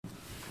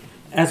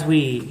As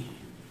we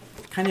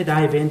kind of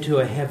dive into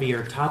a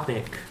heavier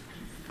topic,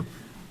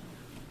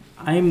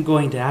 I'm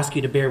going to ask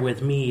you to bear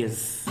with me,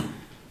 as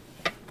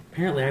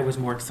apparently I was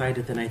more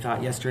excited than I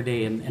thought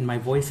yesterday, and my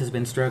voice has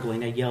been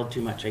struggling. I yelled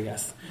too much, I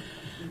guess,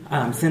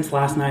 since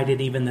last night and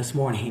even this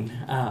morning.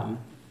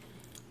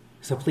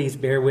 So please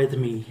bear with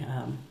me.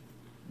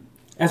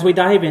 As we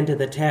dive into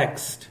the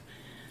text,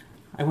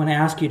 I want to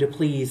ask you to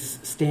please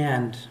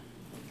stand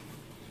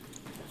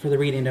for the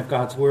reading of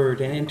God's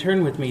Word and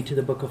turn with me to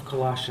the book of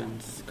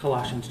Colossians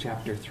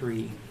chapter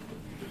 3.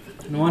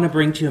 And I want to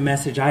bring to you a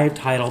message I have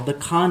titled, The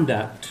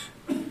Conduct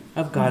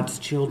of God's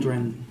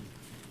Children.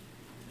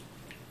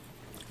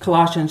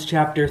 Colossians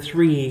chapter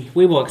 3,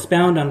 we will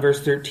expound on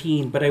verse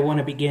 13, but I want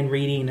to begin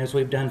reading, as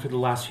we've done for the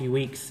last few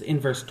weeks,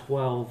 in verse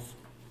 12.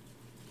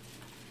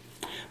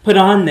 Put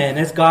on then,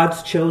 as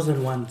God's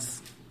chosen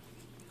ones,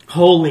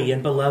 holy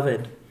and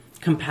beloved,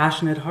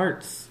 compassionate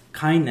hearts,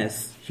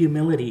 kindness,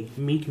 humility,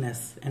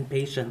 meekness, and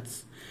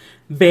patience,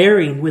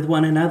 bearing with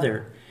one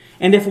another.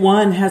 And if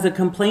one has a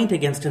complaint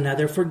against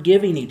another,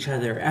 forgiving each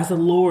other, as the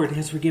Lord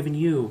has forgiven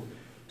you,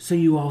 so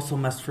you also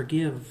must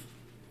forgive.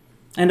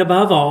 And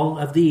above all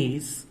of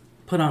these,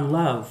 put on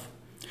love,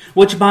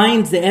 which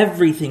binds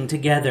everything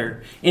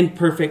together in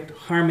perfect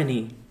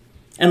harmony.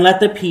 And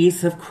let the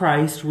peace of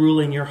Christ rule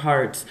in your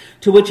hearts,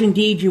 to which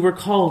indeed you were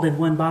called in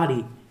one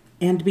body,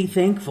 and be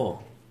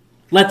thankful.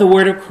 Let the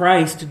word of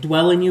Christ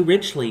dwell in you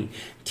richly,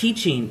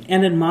 teaching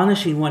and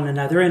admonishing one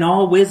another in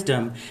all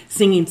wisdom,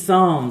 singing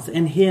psalms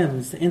and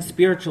hymns and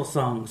spiritual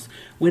songs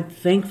with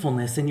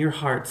thankfulness in your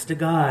hearts to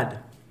God.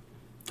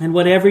 And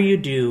whatever you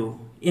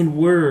do, in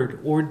word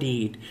or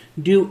deed,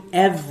 do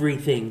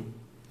everything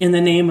in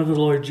the name of the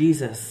Lord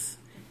Jesus,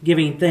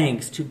 giving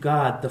thanks to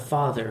God the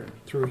Father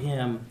through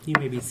him. You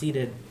may be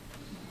seated.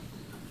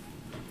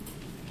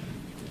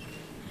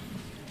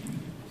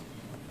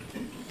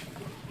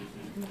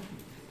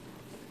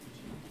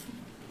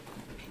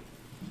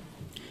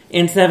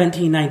 In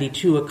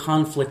 1792, a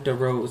conflict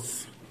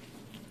arose,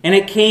 and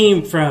it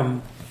came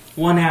from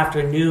one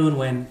afternoon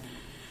when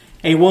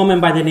a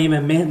woman by the name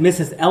of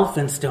Mrs.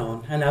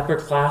 Elphinstone, an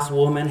upper-class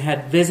woman,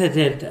 had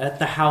visited at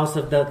the house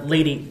of the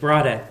Lady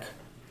Braddock.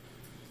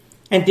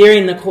 And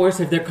during the course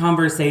of their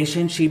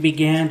conversation, she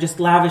began just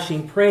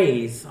lavishing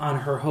praise on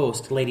her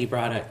host, Lady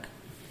Braddock.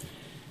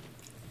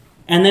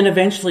 And then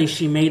eventually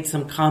she made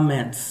some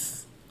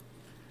comments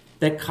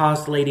that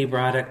caused Lady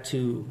Braddock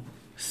to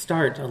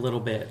start a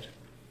little bit.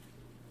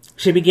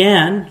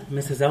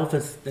 Mrs.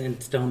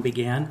 Elphinstone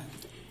began,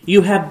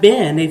 "You have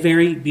been a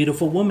very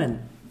beautiful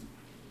woman."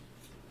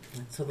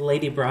 So the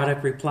Lady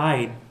Braddock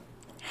replied,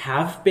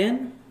 "Have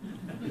been?"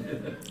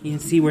 You can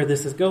see where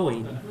this is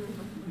going.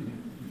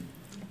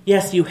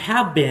 "Yes, you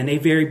have been a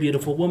very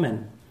beautiful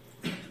woman."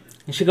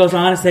 And she goes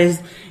on and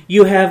says,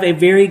 "You have a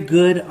very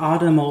good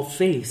autumnal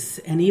face.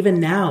 And even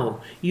now,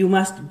 you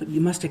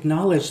must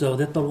acknowledge, though,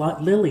 that the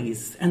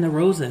lilies and the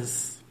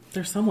roses,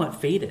 they're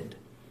somewhat faded.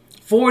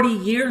 40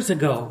 years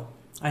ago,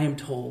 I am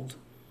told,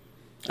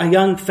 a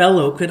young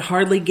fellow could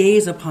hardly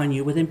gaze upon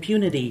you with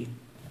impunity."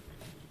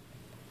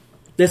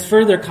 This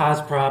further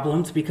caused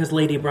problems because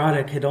Lady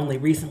Braddock had only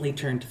recently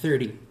turned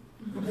 30.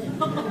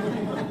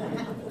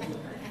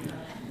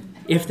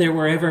 If there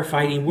were ever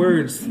fighting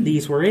words,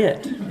 these were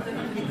it.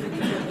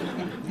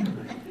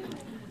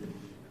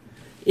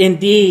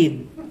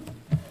 Indeed,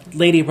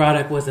 Lady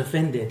Braddock was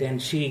offended,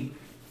 and she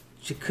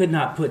could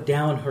not put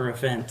down her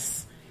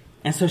offense.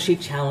 And so she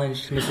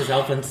challenged Mrs.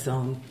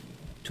 Elphinstone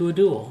to a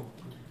duel.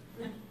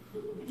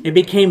 It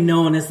became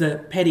known as the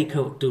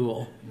Petticoat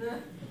Duel.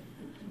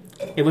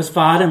 It was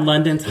fought in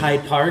London's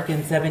Hyde Park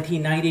in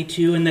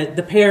 1792, and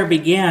the pair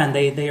began.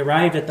 They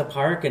arrived at the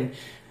park, and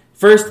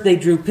first they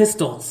drew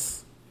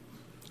pistols.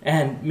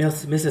 And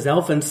Mrs.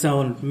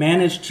 Elphinstone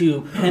managed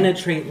to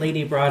penetrate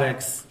Lady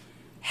Braddock's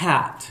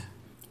hat,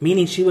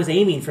 meaning she was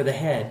aiming for the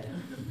head.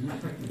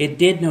 It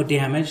did no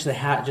damage. The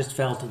hat just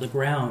fell to the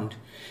ground.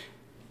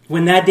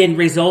 When that didn't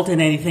result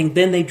in anything,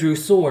 then they drew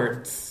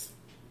swords.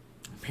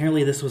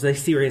 Apparently this was a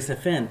serious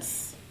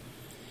offense.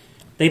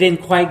 They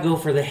didn't quite go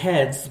for the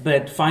heads,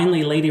 but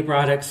finally Lady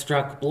Braddock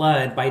struck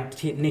blood by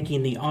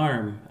nicking the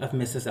arm of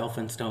Mrs.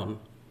 Elphinstone.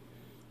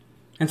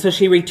 And so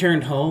she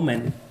returned home,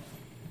 and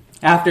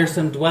after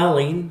some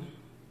dwelling,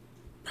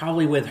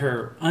 probably with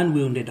her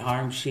unwounded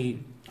arm, she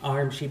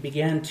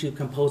began to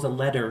compose a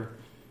letter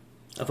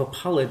of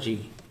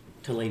apology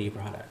to Lady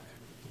Braddock.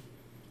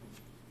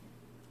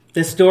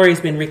 This story has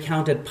been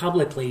recounted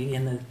publicly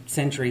in the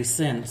centuries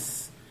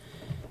since.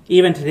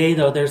 Even today,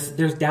 though,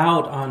 there's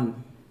doubt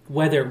on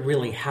whether it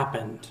really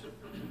happened.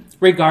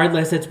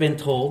 Regardless, it's been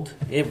told.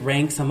 It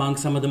ranks among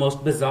some of the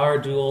most bizarre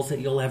duels that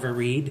you'll ever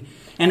read,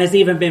 and has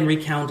even been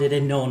recounted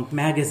in known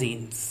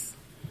magazines.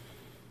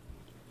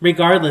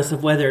 Regardless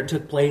of whether it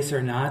took place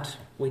or not,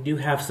 we do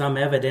have some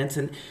evidence,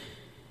 and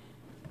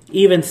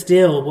even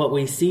still, what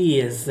we see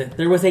is that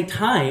there was a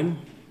time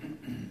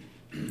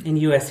in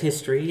U.S.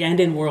 history and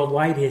in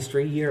worldwide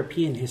history,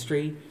 European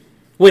history,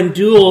 when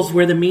duels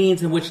were the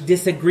means in which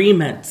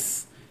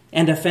disagreements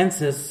and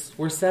offenses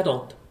were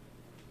settled.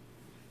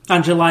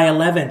 On July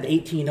 11th,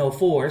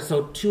 1804,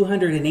 so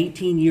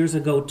 218 years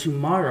ago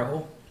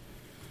tomorrow,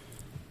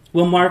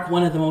 will mark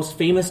one of the most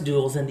famous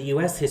duels in the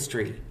U.S.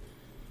 history.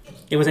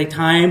 It was a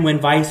time when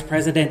Vice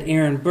President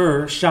Aaron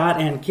Burr shot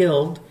and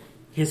killed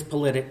his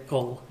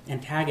political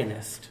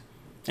antagonist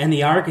and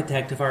the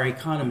architect of our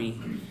economy,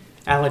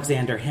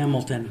 Alexander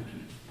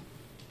Hamilton.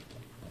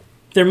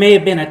 There may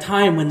have been a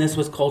time when this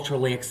was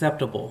culturally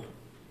acceptable.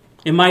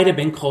 It might have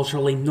been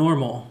culturally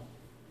normal.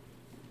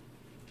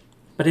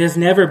 But it has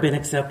never been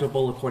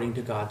acceptable according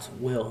to God's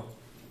will.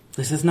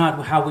 This is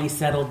not how we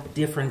settle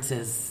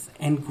differences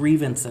and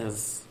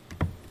grievances.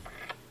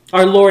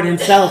 Our Lord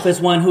himself is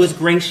one who is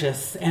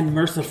gracious and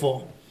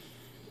merciful.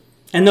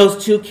 And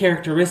those two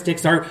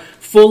characteristics are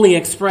fully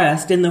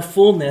expressed in the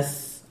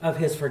fullness of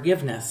his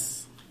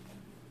forgiveness.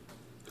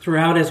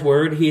 Throughout his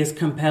word, he has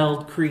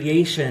compelled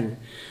creation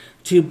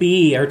to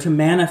be or to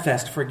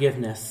manifest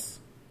forgiveness,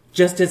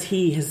 just as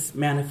he has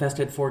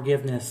manifested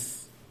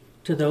forgiveness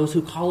to those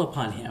who call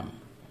upon him.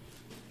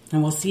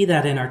 And we'll see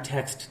that in our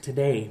text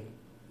today.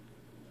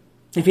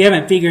 If you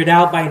haven't figured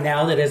out by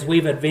now that as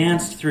we've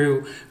advanced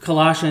through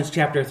Colossians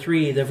chapter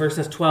 3, the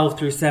verses 12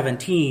 through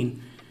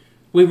 17,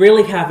 we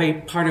really have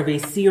a part of a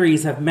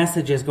series of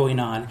messages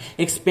going on,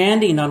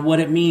 expanding on what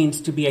it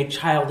means to be a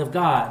child of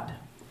God.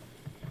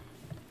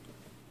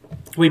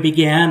 We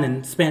began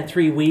and spent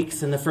 3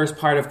 weeks in the first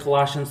part of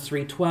Colossians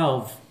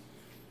 3:12,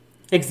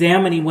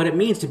 examining what it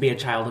means to be a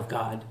child of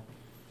God,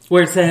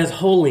 where it says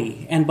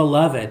holy and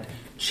beloved,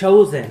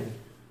 chosen.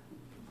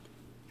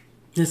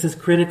 This is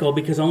critical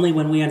because only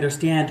when we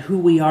understand who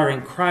we are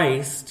in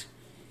Christ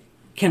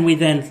can we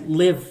then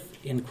live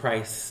in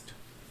Christ.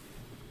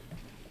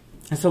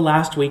 And so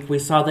last week we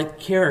saw the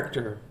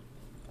character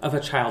of a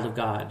child of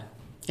God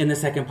in the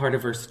second part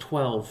of verse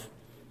 12.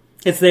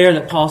 It's there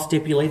that Paul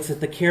stipulates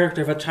that the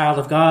character of a child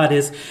of God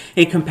is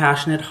a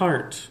compassionate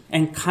heart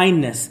and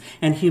kindness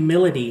and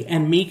humility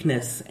and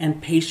meekness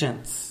and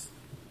patience.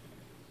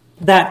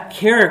 That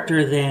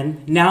character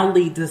then now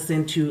leads us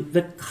into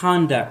the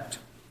conduct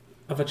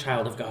of a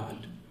child of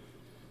God.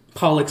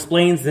 Paul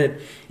explains that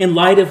in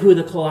light of who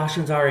the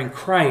Colossians are in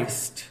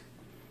Christ,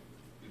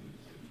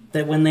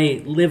 that when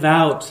they live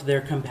out their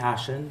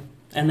compassion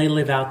and they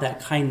live out that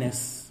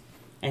kindness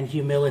and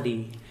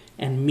humility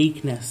and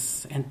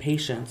meekness and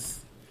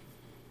patience,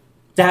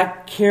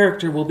 that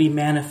character will be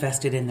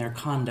manifested in their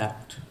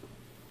conduct.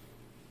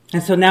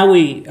 And so now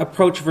we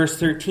approach verse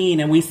 13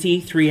 and we see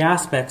 3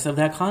 aspects of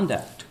that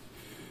conduct.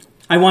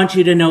 I want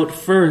you to note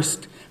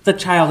first the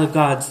child of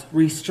God's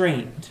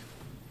restraint.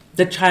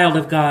 The child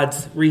of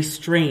God's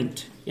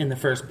restraint in the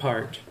first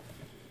part.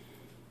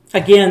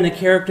 Again, the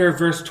character of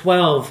verse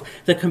 12,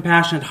 the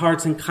compassionate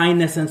hearts and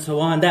kindness and so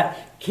on,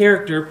 that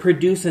character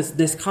produces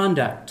this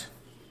conduct.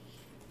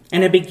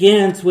 And it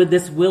begins with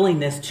this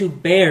willingness to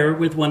bear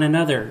with one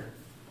another.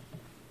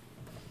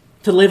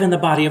 To live in the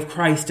body of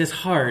Christ is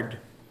hard,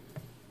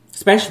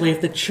 especially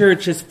if the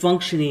church is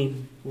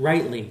functioning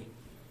rightly.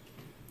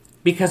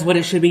 Because what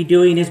it should be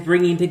doing is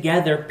bringing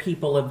together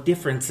people of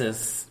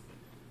differences.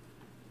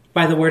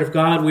 By the word of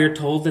God, we are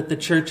told that the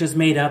church is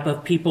made up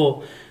of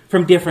people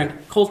from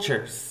different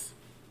cultures.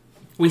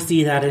 We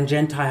see that in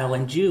Gentile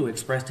and Jew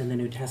expressed in the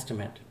New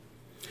Testament.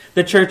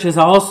 The church is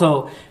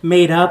also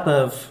made up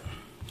of,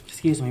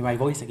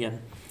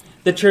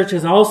 The church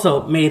is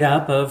also made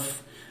up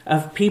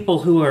of people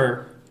who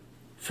are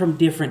from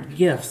different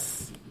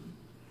gifts.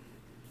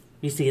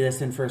 You see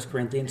this in 1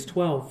 Corinthians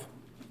 12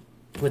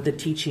 with the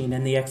teaching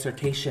and the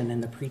exhortation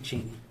and the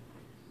preaching.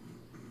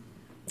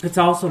 It's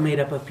also made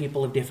up of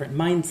people of different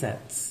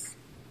mindsets.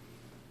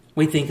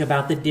 We think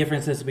about the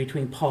differences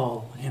between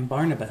Paul and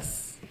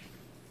Barnabas,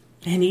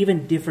 and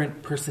even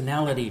different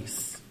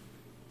personalities,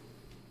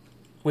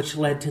 which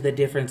led to the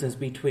differences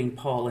between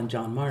Paul and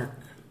John Mark.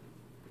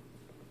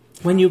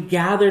 When you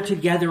gather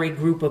together a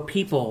group of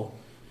people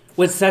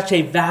with such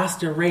a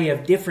vast array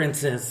of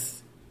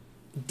differences,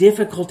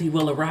 difficulty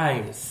will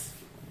arise.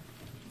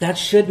 That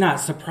should not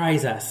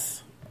surprise us.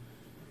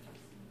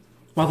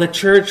 While the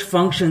church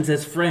functions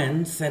as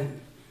friends,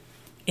 and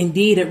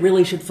indeed it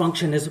really should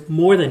function as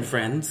more than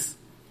friends,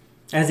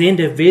 as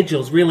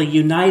individuals really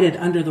united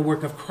under the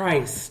work of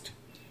Christ,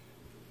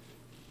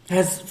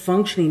 as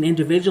functioning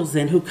individuals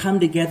then who come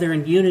together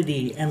in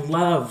unity and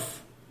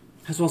love,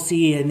 as we'll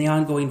see in the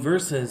ongoing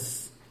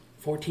verses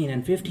 14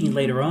 and 15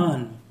 later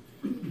on.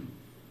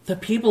 The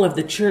people of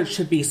the church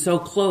should be so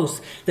close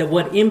that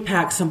what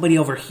impacts somebody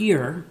over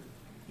here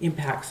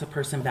impacts a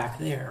person back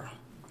there.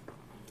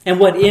 And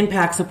what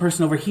impacts a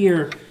person over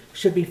here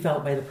should be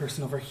felt by the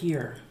person over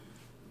here.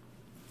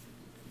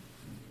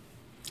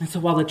 And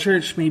so while the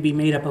church may be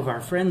made up of our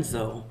friends,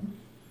 though,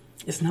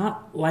 it's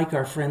not like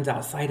our friends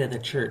outside of the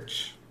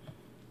church.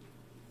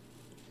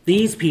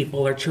 These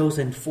people are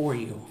chosen for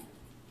you,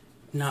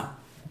 not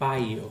by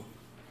you.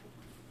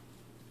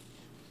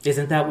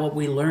 Isn't that what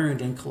we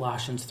learned in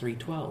Colossians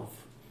 3:12?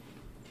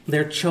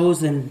 They're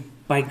chosen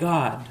by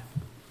God.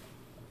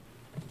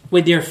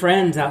 With your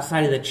friends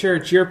outside of the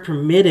church, you're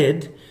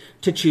permitted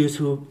to choose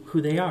who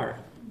they are.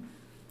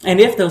 And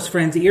if those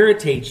friends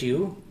irritate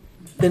you,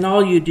 then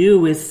all you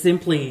do is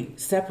simply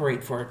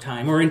separate for a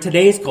time. Or in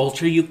today's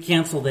culture, you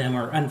cancel them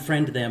or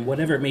unfriend them,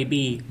 whatever it may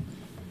be.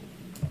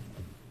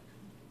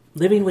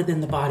 Living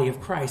within the body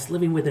of Christ,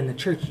 living within the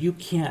church, you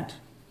can't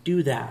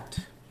do that.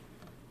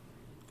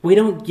 We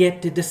don't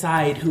get to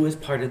decide who is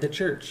part of the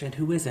church and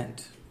who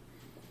isn't.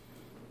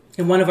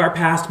 In one of our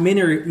past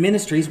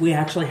ministries, we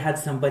actually had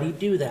somebody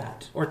do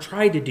that, or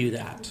try to do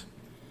that.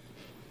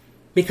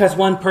 Because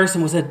one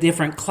person was a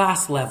different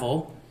class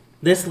level,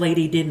 this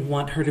lady didn't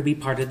want her to be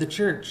part of the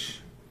church.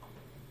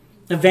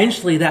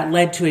 Eventually, that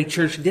led to a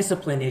church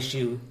discipline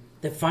issue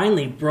that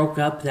finally broke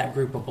up that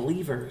group of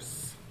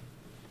believers.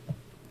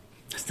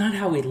 That's not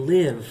how we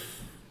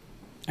live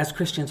as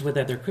Christians with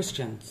other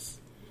Christians.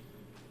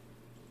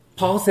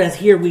 Paul says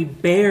here we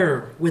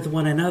bear with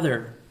one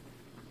another.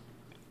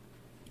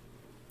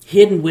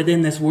 Hidden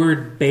within this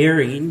word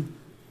bearing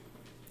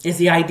is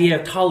the idea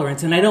of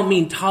tolerance. And I don't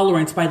mean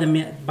tolerance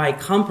by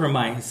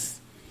compromise.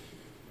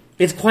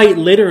 It's quite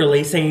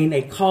literally saying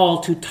a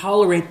call to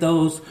tolerate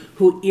those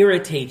who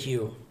irritate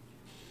you.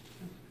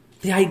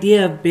 The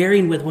idea of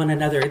bearing with one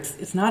another,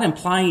 it's not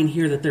implying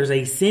here that there's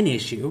a sin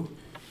issue.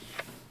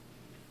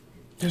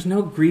 There's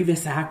no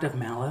grievous act of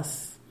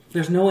malice.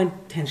 There's no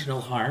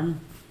intentional harm.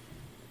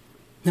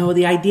 No,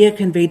 the idea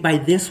conveyed by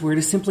this word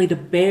is simply to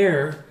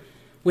bear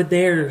with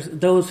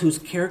those whose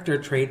character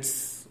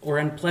traits or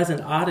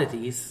unpleasant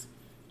oddities,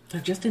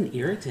 they're just an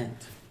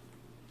irritant.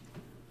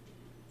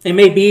 It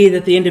may be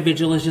that the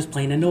individual is just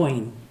plain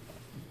annoying.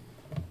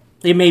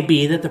 It may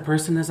be that the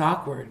person is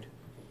awkward.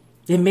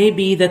 It may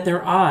be that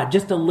they're odd,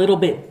 just a little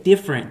bit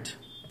different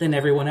than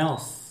everyone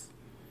else.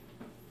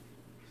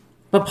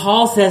 But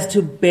Paul says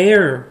to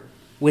bear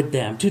with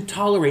them, to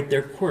tolerate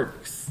their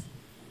quirks.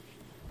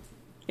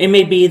 It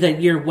may be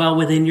that you're well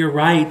within your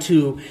right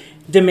to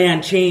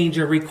demand change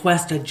or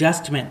request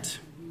adjustment.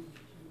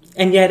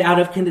 And yet, out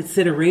of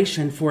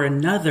consideration for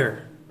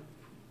another,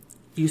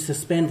 you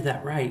suspend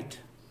that right.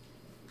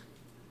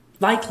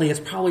 Likely, it's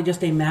probably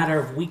just a matter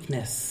of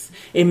weakness,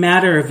 a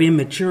matter of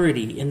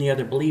immaturity in the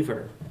other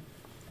believer.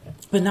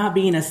 But not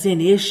being a sin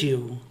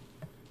issue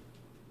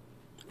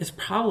is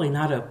probably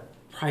not a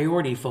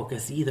priority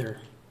focus either.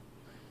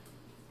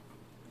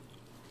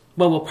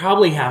 What will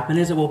probably happen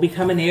is it will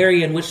become an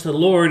area in which the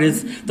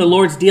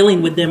Lord's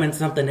dealing with them in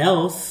something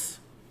else.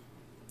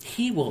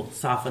 He will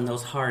soften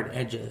those hard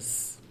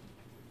edges.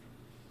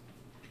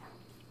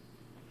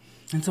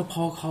 And so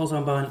Paul calls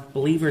on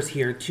believers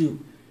here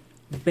to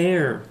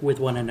bear with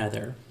one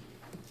another,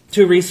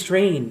 to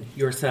restrain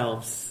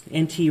yourselves.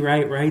 N.T.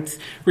 Wright writes,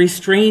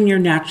 restrain your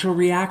natural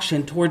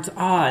reaction towards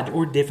odd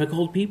or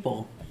difficult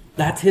people.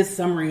 That's his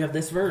summary of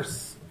this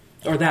verse,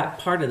 or that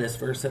part of this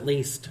verse at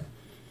least.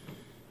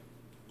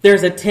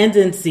 There's a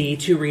tendency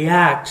to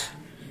react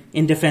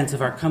in defense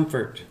of our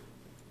comfort.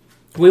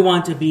 We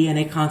want to be in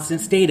a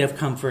constant state of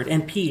comfort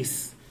and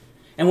peace.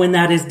 And when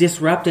that is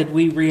disrupted,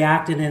 we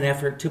react in an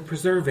effort to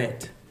preserve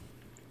it.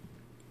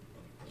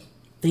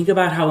 Think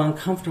about how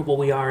uncomfortable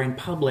we are in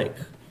public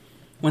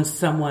when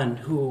someone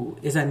who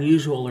is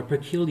unusual or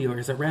peculiar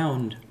is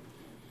around.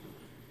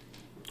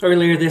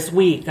 Earlier this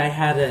week, I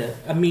had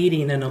a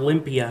meeting in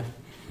Olympia.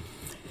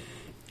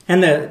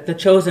 And the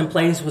chosen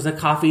place was a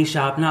coffee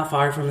shop not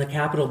far from the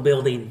Capitol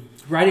building,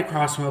 right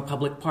across from a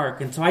public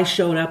park. And so I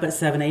showed up at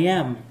 7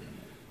 a.m.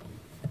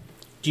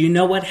 Do you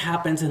know what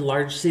happens in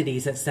large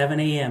cities at 7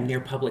 a.m. near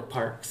public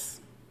parks?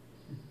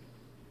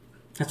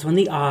 That's when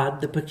the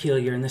odd, the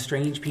peculiar, and the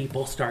strange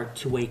people start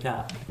to wake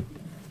up.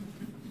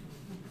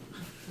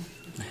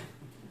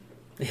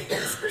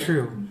 It's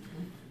true.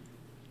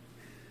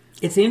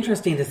 It's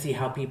interesting to see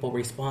how people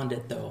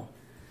responded, though.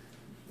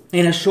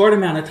 In a short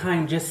amount of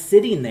time, just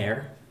sitting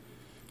there,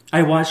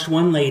 I watched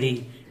one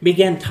lady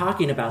begin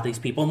talking about these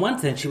people. In one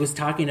sense, she was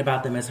talking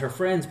about them as her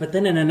friends, but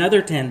then in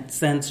another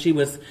sense, she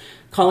was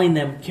calling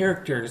them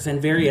characters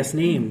and various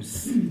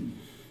names.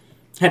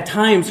 At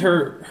times,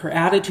 her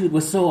attitude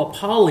was so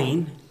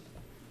appalling,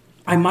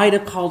 I might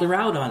have called her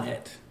out on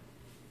it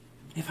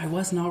if I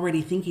wasn't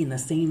already thinking the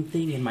same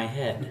thing in my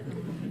head.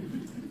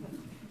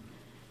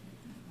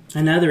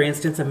 Another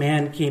instance, a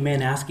man came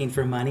in asking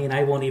for money, and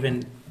I won't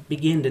even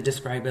begin to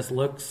describe his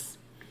looks.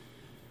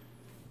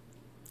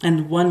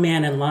 And one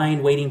man in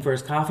line waiting for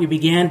his coffee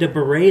began to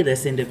berate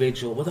this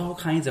individual with all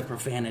kinds of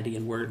profanity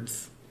and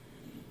words,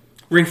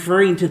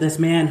 referring to this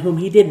man whom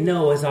he didn't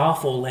know as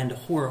awful and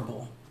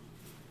horrible.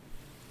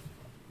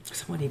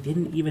 Someone he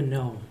didn't even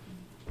know.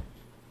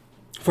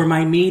 For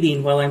my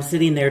meeting, while I'm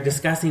sitting there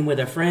discussing with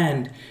a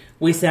friend,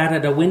 we sat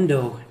at a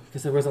window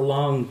because there was a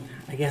long,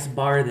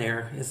 bar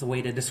there is the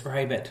way to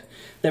describe it,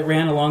 that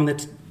ran along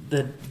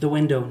the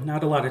window,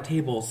 not a lot of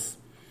tables.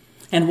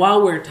 And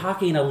while we were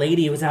talking, a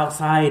lady was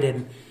outside,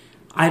 and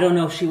I don't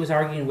know if she was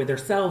arguing with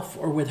herself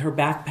or with her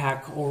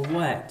backpack or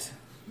what.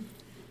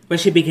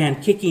 But she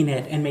began kicking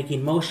it and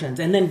making motions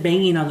and then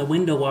banging on the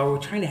window while we were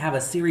trying to have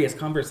a serious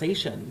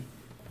conversation.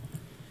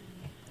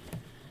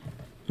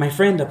 My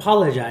friend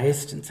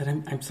apologized and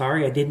said, I'm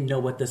sorry, I didn't know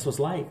what this was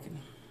like.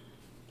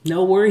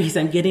 No worries,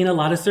 I'm getting a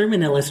lot of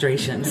sermon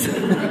illustrations.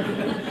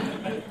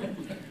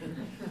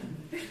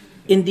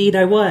 Indeed,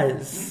 I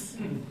was.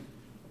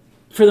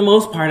 For the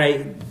most part,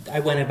 I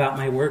went about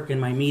my work and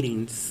my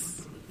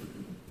meetings.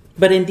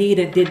 But indeed,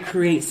 it did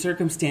create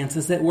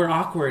circumstances that were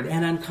awkward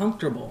and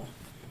uncomfortable,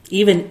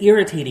 even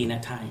irritating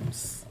at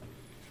times.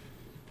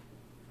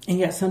 And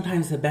yet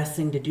sometimes the best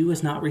thing to do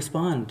is not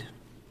respond,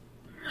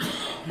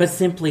 but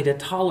simply to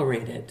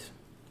tolerate it,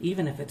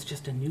 even if it's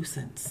just a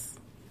nuisance.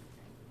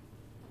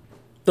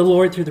 The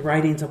Lord, through the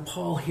writings of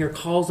Paul here,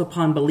 calls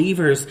upon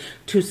believers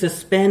to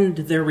suspend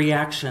their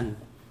reaction,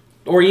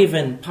 or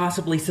even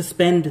possibly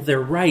suspend their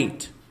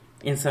right,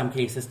 in some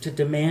cases, to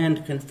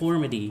demand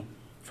conformity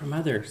from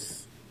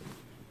others.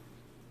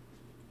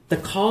 The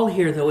call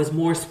here, though, is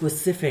more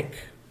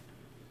specific.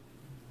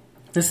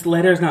 This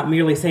letter is not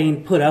merely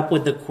saying put up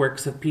with the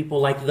quirks of people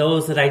like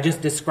those that I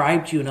just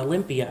described to you in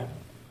Olympia.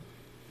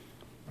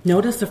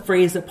 Notice the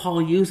phrase that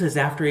Paul uses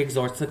after he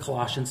exhorts the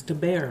Colossians to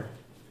bear.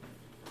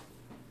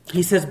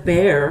 He says,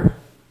 bear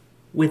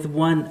with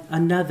one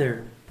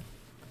another.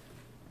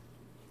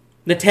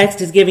 The text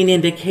is giving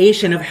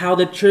indication of how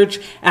the church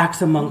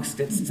acts amongst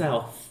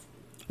itself,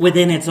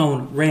 within its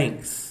own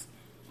ranks.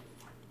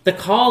 The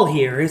call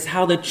here is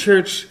how the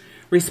church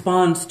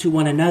responds to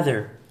one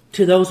another,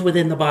 to those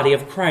within the body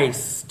of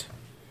Christ.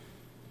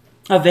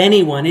 Of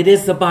anyone, it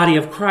is the body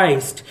of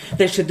Christ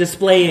that should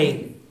have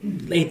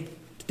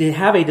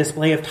a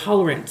display of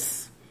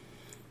tolerance,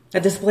 a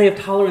display of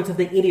tolerance of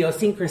the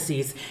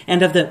idiosyncrasies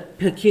and of the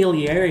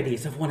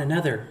peculiarities of one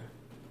another.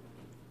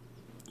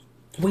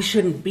 We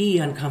shouldn't be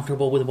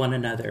uncomfortable with one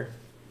another.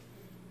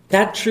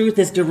 That truth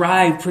is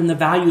derived from the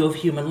value of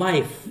human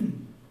life.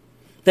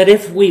 That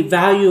if we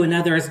value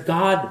another as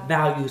God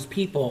values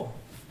people,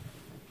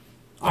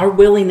 our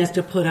willingness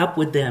to put up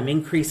with them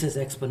increases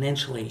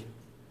exponentially.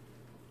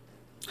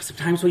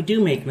 Sometimes we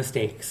do make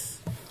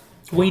mistakes.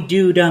 We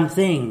do dumb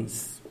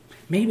things.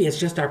 Maybe it's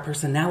just our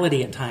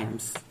personality at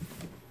times.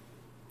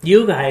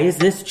 You guys,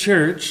 this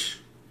church,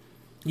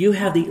 you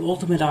have the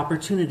ultimate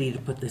opportunity to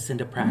put this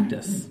into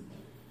practice.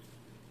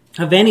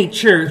 Of any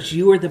church,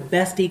 you are the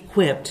best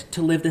equipped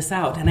to live this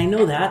out. And I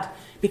know that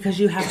because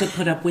you have to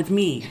put up with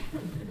me,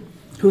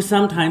 who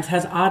sometimes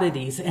has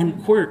oddities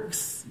and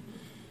quirks.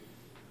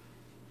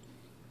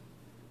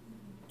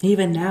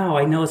 Even now,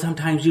 I know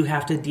sometimes you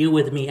have to deal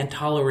with me and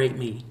tolerate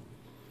me.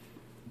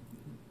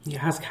 You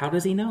ask, how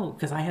does he know?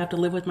 Because I have to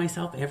live with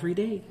myself every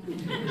day.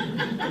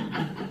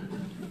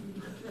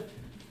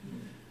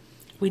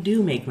 We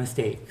do make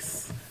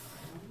mistakes.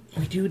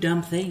 We do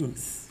dumb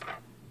things.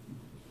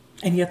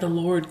 And yet the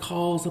Lord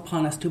calls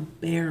upon us to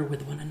bear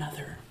with one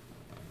another.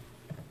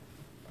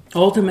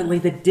 Ultimately,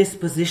 the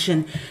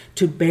disposition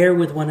to bear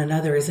with one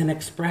another is an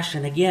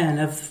expression, again,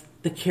 of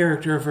the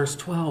character of verse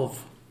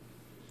 12.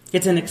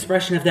 It's an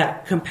expression of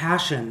that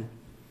compassion.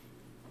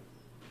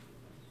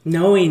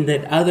 Knowing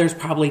that others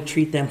probably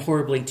treat them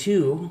horribly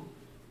too,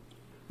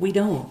 we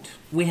don't.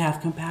 We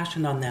have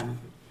compassion on them.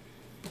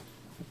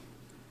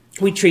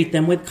 We treat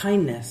them with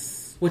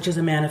kindness, which is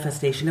a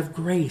manifestation of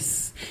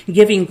grace,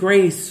 giving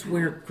grace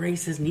where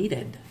grace is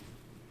needed.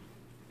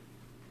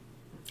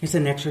 It's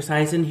an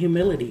exercise in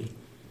humility,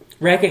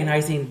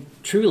 recognizing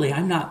truly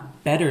I'm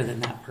not better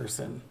than that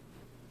person.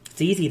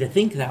 It's easy to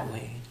think that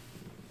way.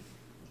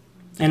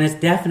 And it's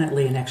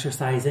definitely an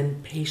exercise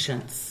in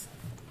patience.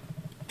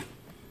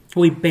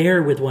 We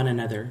bear with one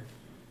another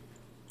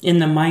in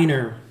the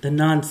minor, the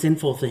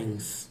non-sinful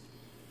things.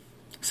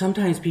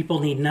 Sometimes people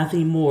need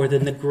nothing more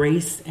than the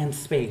grace and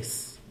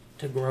space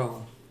to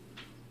grow.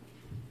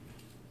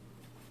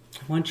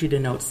 I want you to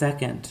note,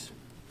 second,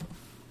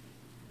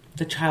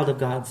 the child of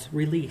God's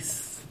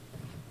release.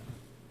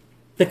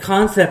 The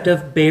concept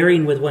of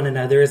bearing with one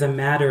another is a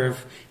matter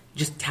of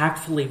just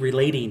tactfully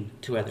relating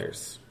to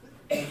others.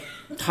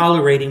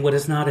 Tolerating what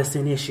is not a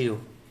sin issue,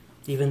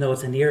 even though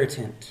it's an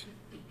irritant.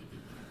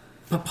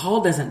 But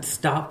Paul doesn't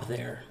stop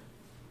there.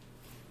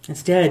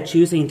 Instead,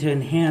 choosing to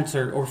enhance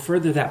or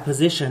further that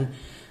position,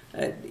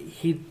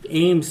 he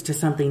aims to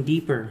something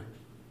deeper.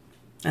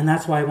 And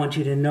that's why I want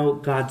you to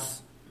note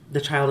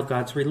the child of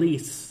God's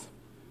release.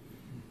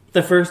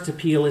 The first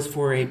appeal is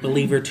for a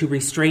believer to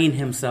restrain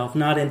himself,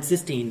 not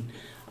insisting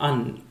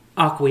on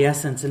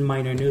acquiescence in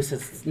minor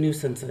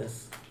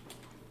nuisances.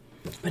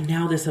 But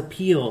now this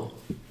appeal,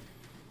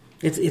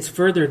 it's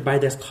furthered by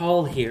this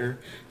call here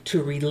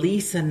to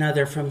release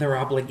another from their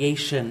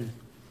obligation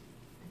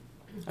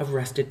of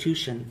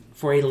restitution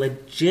for a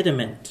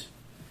legitimate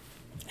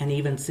and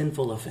even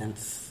sinful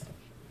offense.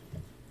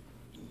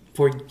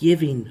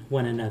 Forgiving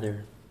one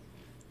another.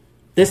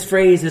 This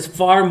phrase is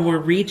far more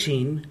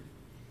reaching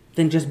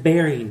than just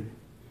bearing,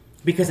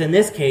 because in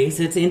this case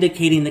it's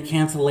indicating the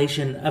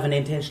cancellation of an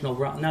intentional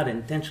wrong, not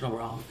intentional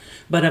wrong,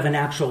 but of an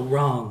actual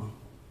wrong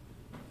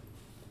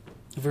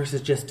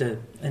versus just an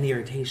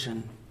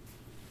irritation.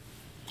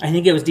 I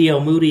think it was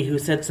D.L. Moody who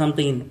said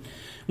something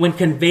when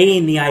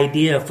conveying the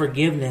idea of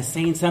forgiveness,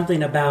 saying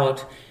something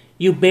about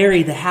you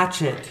bury the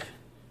hatchet,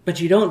 but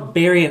you don't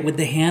bury it with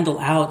the handle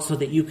out so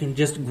that you can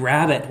just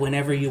grab it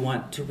whenever you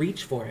want to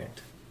reach for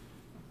it.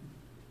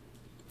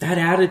 That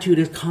attitude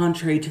is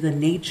contrary to the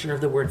nature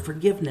of the word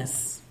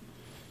forgiveness.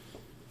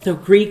 The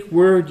Greek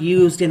word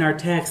used in our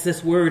text,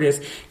 this word is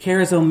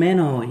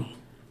charizomenoi.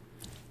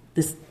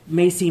 This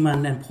may seem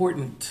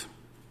unimportant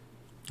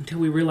until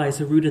we realize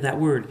the root of that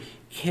word.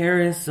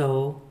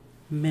 Charizomenoi.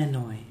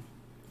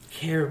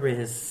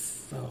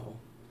 Charizo.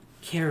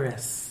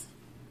 Charis.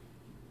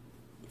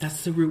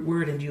 That's the root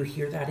word, and you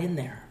hear that in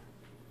there.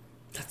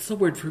 That's the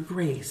word for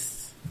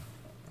grace.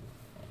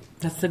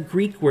 That's the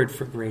Greek word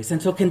for grace.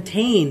 And so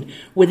contained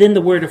within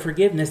the word of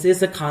forgiveness is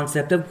the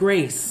concept of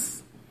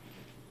grace,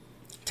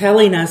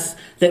 telling us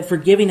that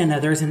forgiving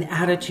another is an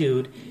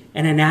attitude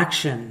and an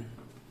action,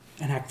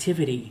 an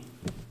activity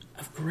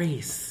of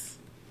grace.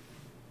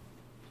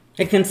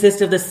 It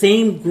consists of the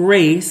same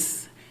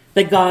grace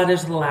that God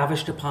has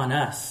lavished upon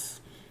us.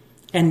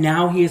 And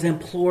now he is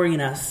imploring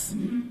us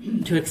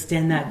to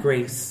extend that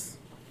grace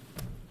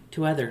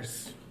to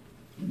others.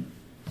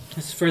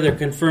 This is further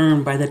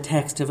confirmed by the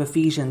text of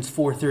Ephesians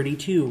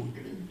 4:32.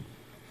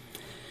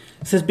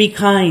 It says, "Be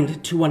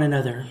kind to one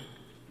another,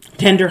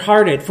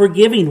 tender-hearted,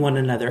 forgiving one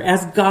another,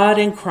 as God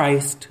in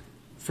Christ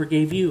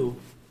forgave you."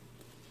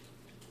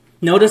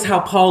 Notice how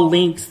Paul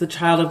links the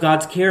child of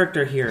God's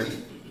character here,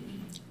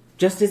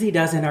 just as he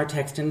does in our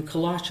text in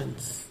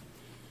Colossians,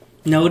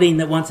 noting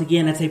that once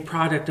again it's a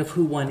product of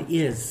who one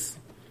is.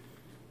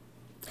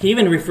 He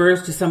even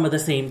refers to some of the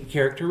same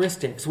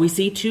characteristics. We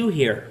see two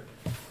here.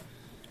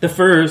 The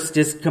first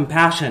is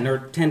compassion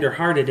or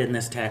tender-hearted in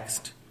this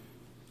text,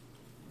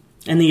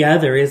 and the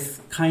other is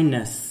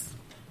kindness.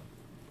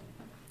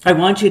 I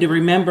want you to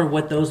remember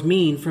what those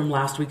mean from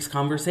last week's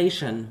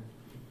conversation.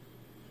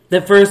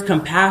 That first,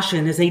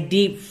 compassion is a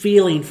deep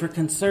feeling for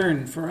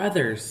concern for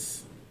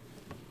others.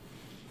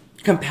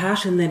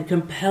 Compassion then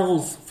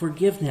compels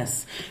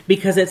forgiveness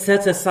because it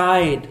sets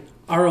aside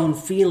our own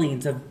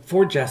feelings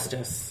for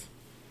justice.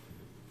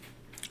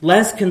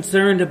 Less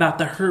concerned about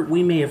the hurt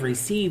we may have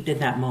received in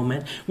that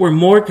moment, we're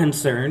more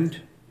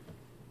concerned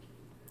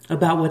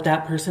about what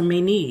that person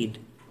may need.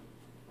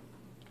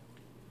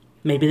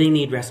 Maybe they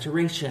need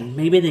restoration.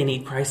 Maybe they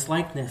need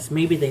Christ-likeness.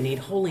 Maybe they need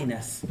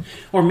holiness.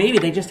 Or maybe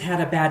they just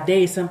had a bad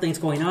day, something's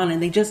going on,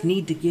 and they just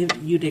need to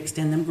give you to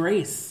extend them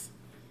grace.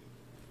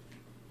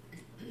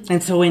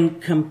 And so in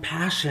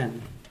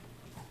compassion,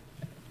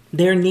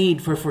 their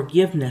need for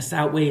forgiveness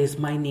outweighs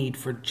my need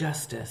for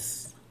justice.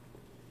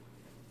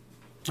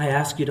 I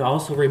ask you to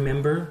also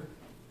remember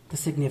the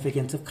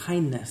significance of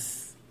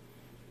kindness.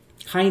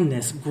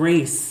 Kindness,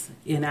 grace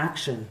in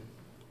action,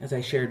 as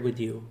I shared with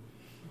you.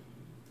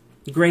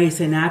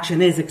 Grace in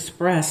action is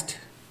expressed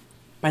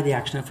by the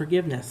action of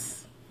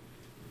forgiveness.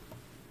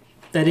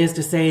 That is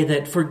to say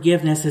that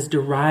forgiveness is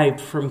derived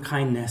from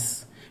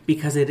kindness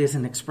because it is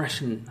an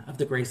expression of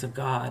the grace of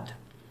God.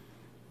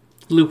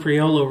 Lou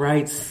Priolo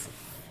writes,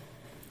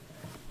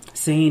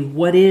 saying,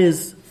 "What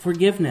is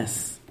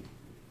forgiveness?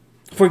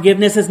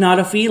 Forgiveness is not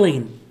a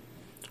feeling.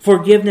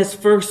 Forgiveness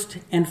first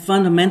and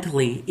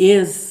fundamentally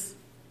is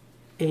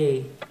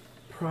a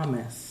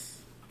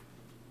promise."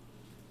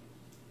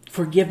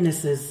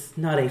 Forgiveness is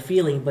not a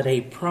feeling, but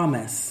a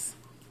promise.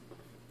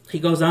 He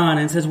goes on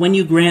and says, when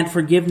you grant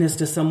forgiveness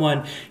to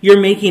someone,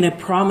 you're making a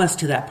promise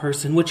to that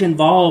person, which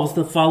involves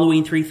the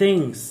following three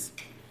things.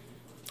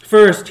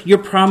 First, you're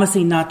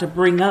promising not to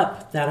bring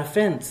up that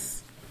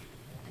offense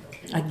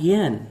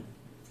again,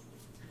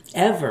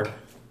 ever.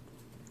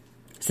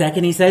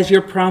 Second, he says,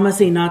 you're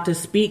promising not to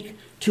speak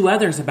to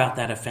others about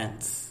that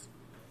offense.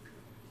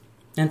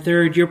 And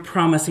third, you're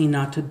promising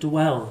not to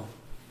dwell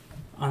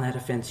on that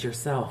offense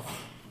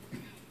yourself.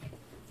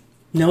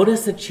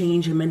 Notice a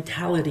change in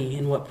mentality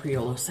in what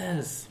Priolo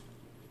says.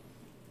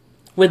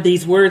 With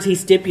these words, he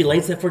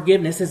stipulates that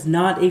forgiveness is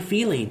not a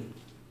feeling.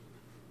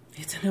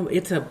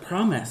 It's a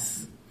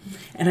promise.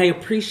 And I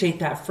appreciate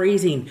that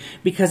phrasing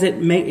because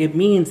it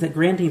means that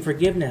granting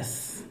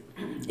forgiveness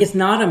is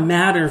not a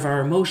matter of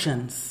our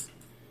emotions.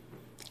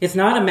 It's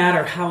not a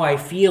matter of how I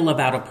feel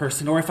about a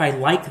person or if I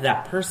like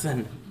that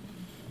person.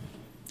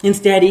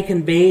 Instead, he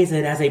conveys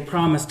it as a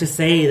promise to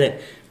say that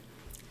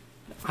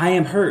I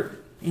am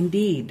hurt,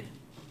 indeed,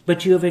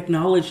 but you have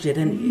acknowledged it,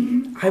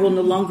 and I will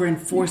no longer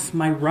enforce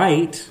my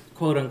right,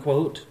 quote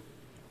unquote,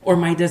 or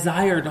my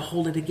desire to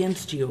hold it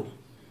against you.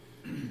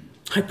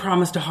 I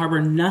promise to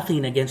harbor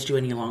nothing against you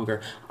any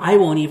longer. I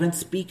won't even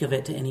speak of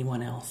it to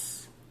anyone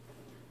else.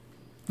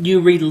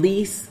 You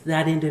release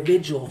that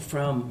individual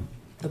from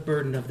the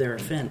burden of their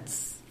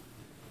offense.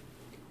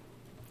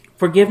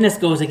 Forgiveness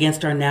goes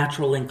against our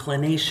natural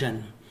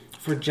inclination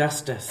for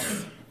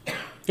justice.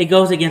 It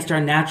goes against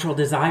our natural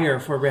desire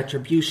for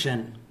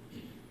retribution.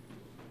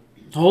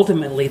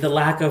 Ultimately, the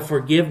lack of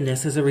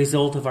forgiveness is a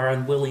result of our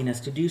unwillingness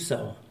to do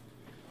so.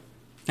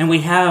 And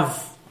we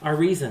have our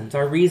reasons.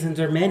 Our reasons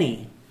are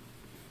many.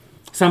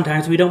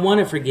 Sometimes we don't want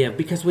to forgive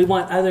because we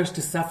want others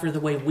to suffer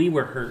the way we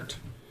were hurt.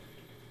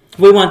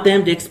 We want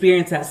them to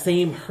experience that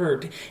same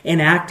hurt,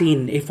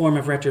 enacting a form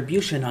of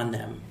retribution on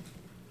them.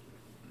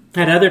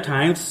 At other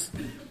times,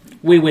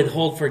 we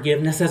withhold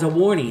forgiveness as a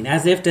warning,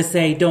 as if to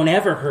say, don't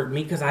ever hurt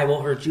me because I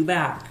will hurt you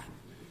back.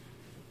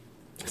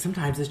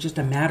 Sometimes it's just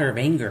a matter of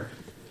anger.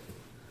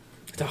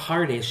 It's a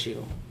heart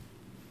issue.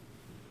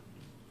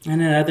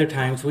 And at other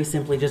times, we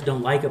simply just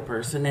don't like a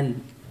person,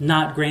 and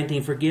not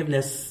granting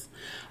forgiveness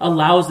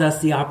allows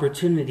us the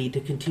opportunity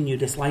to continue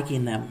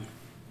disliking them.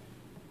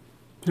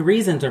 The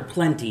reasons are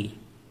plenty,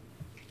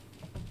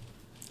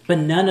 but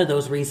none of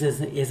those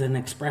reasons is an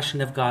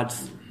expression of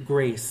God's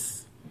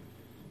grace,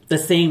 the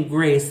same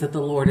grace that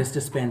the Lord has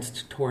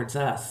dispensed towards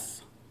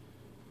us.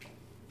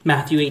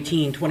 Matthew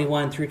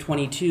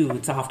 18:21-22,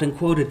 it's often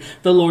quoted.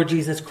 The Lord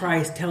Jesus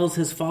Christ tells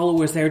his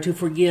followers there to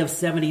forgive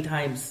 70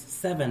 times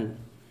 7.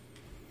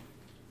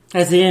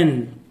 As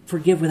in,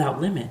 forgive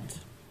without limit.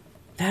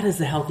 That is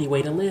the healthy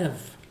way to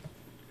live.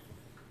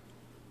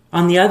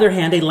 On the other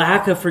hand, a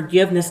lack of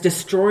forgiveness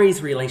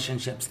destroys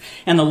relationships.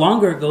 And the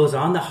longer it goes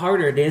on, the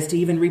harder it is to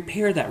even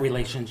repair that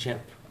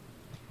relationship.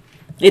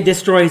 It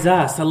destroys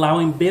us,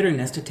 allowing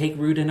bitterness to take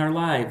root in our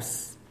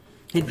lives.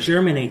 It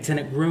germinates and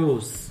it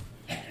grows.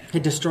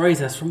 It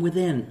destroys us from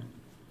within.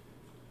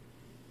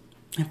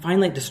 And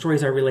finally, it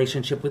destroys our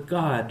relationship with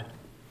God.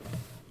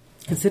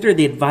 Consider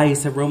the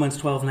advice of Romans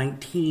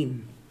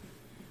 12:19.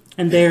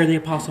 And there the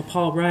Apostle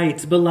Paul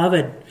writes,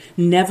 Beloved,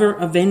 never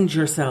avenge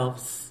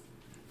yourselves,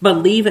 but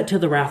leave it to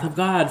the wrath of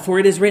God. For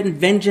it is written,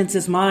 Vengeance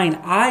is mine,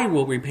 I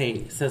will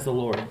repay, says the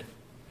Lord.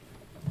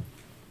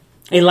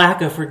 A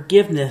lack of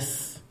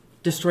forgiveness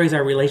destroys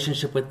our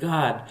relationship with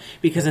God,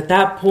 because at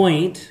that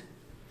point,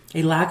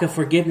 a lack of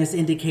forgiveness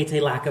indicates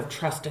a lack of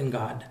trust in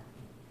God.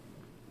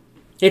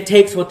 It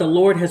takes what the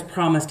Lord has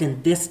promised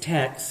in this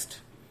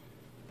text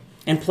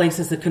and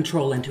places the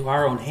control into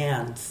our own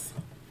hands.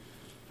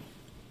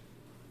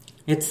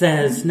 It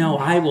says, no,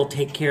 I will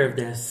take care of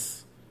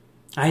this.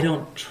 I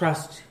don't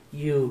trust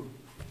you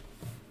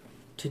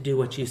to do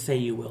what you say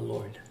you will,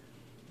 Lord.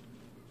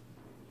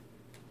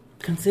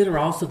 Consider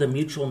also the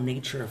mutual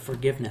nature of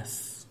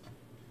forgiveness.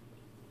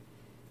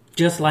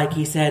 Just like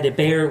he said,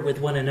 bear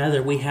with one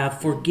another, we have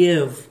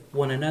forgive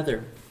one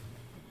another.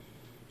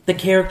 The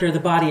character of the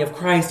body of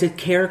Christ is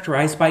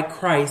characterized by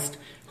Christ's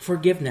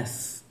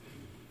forgiveness.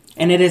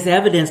 And it is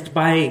evidenced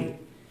by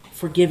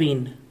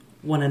forgiving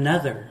one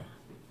another.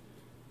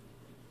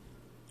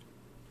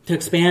 To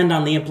expand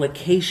on the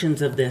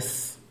implications of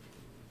this,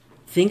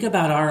 think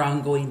about our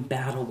ongoing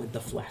battle with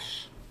the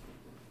flesh.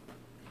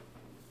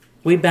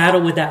 We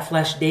battle with that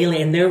flesh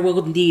daily, and there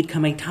will indeed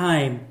come a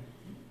time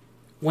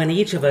when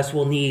each of us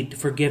will need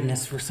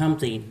forgiveness for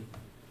something.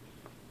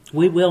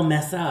 We will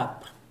mess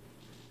up.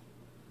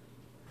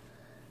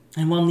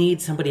 And we'll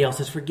need somebody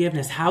else's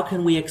forgiveness. How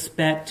can we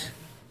expect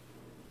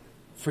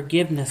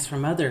forgiveness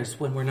from others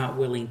when we're not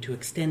willing to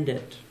extend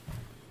it?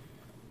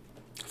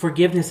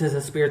 Forgiveness is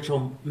a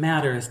spiritual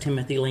matter, as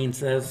Timothy Lane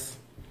says.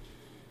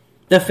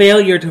 The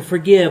failure to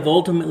forgive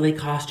ultimately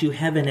cost you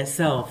heaven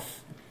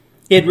itself.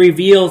 It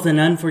reveals an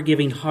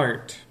unforgiving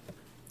heart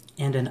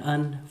and an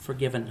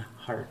unforgiven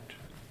heart.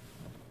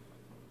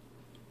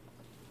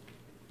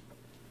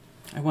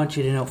 I want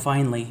you to know,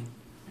 finally,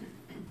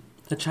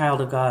 the child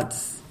of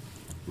God's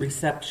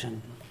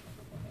reception.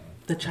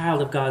 The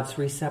child of God's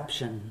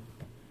reception.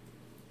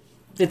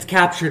 It's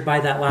captured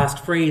by that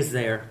last phrase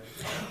there.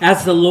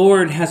 As the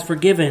Lord has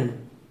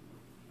forgiven,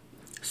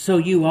 so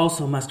you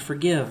also must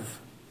forgive.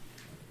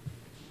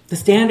 The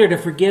standard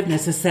of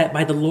forgiveness is set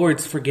by the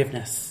Lord's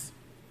forgiveness.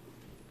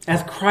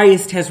 As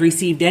Christ has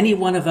received any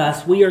one of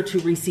us, we are to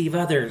receive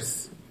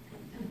others.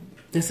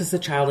 This is the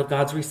child of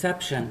God's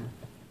reception.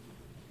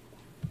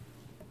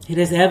 It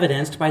is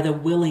evidenced by the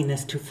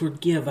willingness to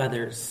forgive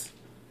others.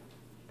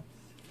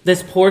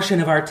 This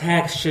portion of our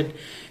text should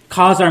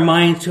cause our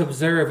minds to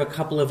observe a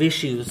couple of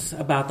issues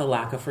about the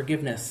lack of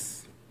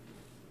forgiveness.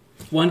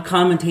 One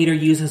commentator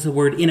uses the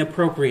word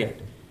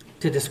inappropriate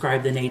to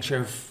describe the nature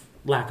of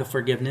lack of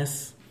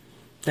forgiveness.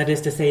 That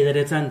is to say that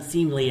it's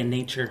unseemly in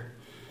nature.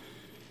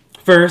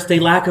 First, a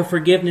lack of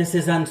forgiveness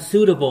is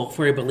unsuitable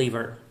for a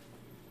believer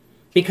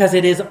because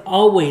it is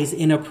always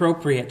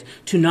inappropriate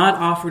to not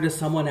offer to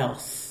someone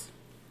else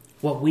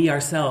what we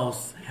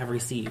ourselves have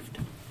received.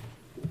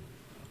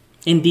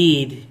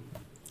 Indeed,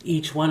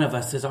 each one of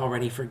us is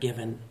already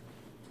forgiven.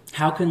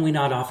 How can we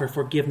not offer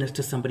forgiveness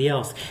to somebody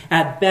else?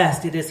 At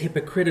best, it is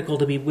hypocritical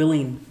to be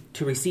willing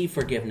to receive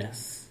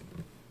forgiveness,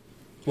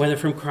 whether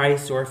from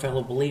Christ or a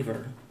fellow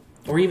believer,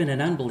 or even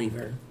an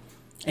unbeliever,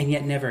 and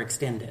yet never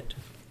extend it.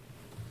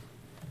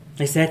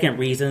 A second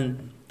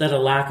reason that a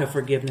lack of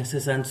forgiveness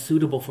is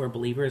unsuitable for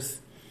believers,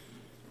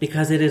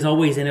 because it is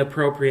always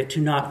inappropriate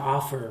to not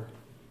offer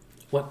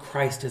what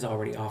Christ has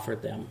already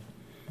offered them.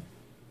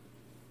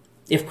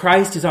 If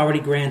Christ has already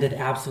granted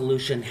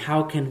absolution,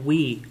 how can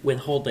we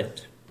withhold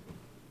it?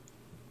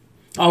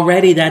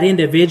 Already that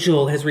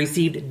individual has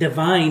received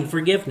divine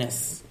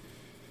forgiveness,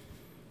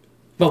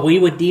 but we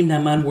would deem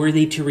them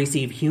unworthy to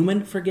receive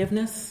human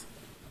forgiveness?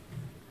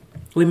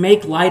 We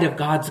make light of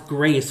God's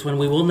grace when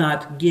we will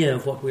not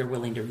give what we are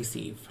willing to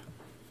receive.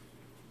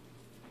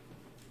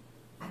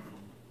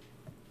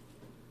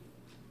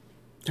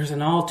 There's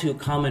an all too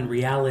common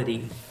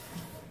reality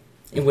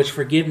in which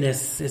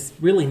forgiveness is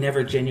really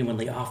never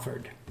genuinely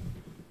offered.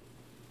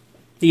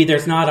 Either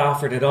it's not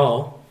offered at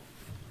all,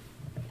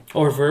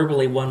 or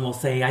verbally one will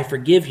say, I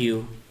forgive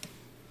you,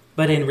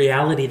 But in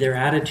reality, their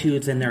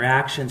attitudes and their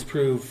actions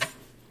prove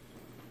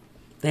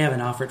they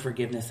haven't offered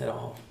forgiveness at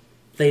all.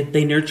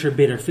 They nurture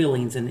bitter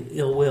feelings and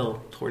ill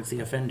will towards the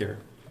offender.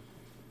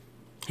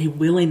 A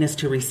willingness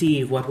to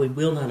receive what we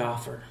will not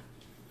offer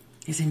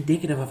is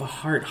indicative of a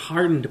heart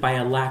hardened by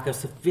a lack of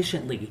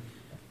sufficiently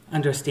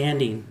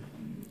understanding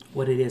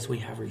what it is we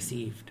have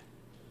received.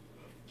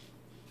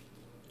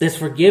 This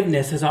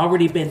forgiveness has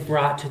already been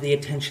brought to the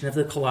attention of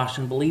the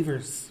Colossian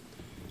believers.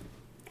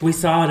 We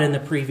saw it in the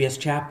previous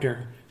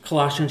chapter,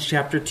 Colossians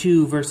chapter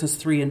 2, verses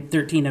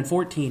 13 and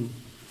 14.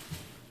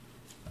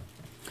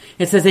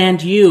 It says,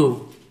 "And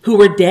you, who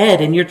were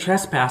dead in your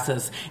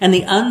trespasses and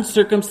the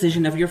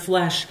uncircumcision of your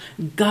flesh,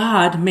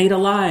 God made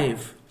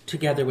alive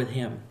together with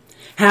him,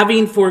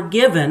 having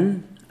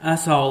forgiven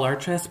us all our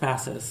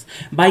trespasses,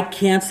 by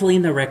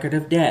canceling the record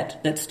of debt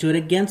that stood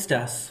against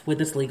us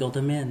with its legal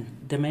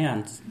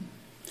demands.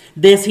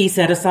 This he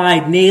set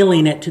aside,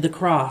 nailing it to the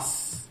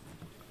cross.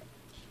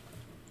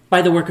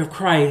 By the work of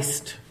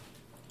Christ,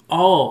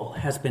 all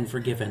has been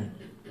forgiven."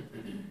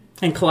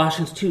 And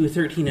Colossians 2,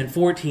 13 and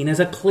 14 is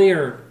a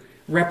clear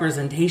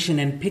representation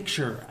and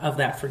picture of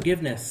that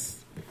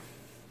forgiveness.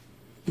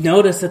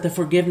 Notice that the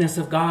forgiveness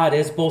of God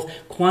is both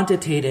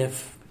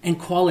quantitative and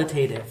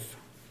qualitative.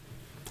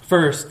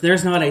 First,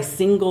 there's not a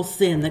single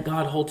sin that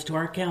God holds to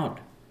our account.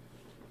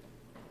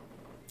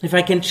 If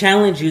I can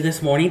challenge you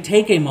this morning,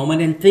 take a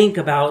moment and think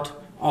about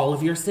all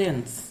of your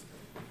sins.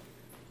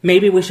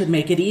 Maybe we should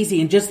make it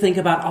easy and just think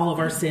about all of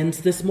our sins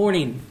this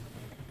morning.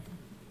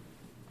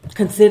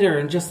 Consider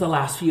in just the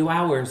last few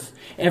hours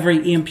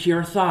every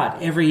impure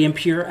thought, every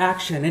impure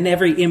action, and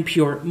every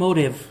impure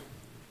motive.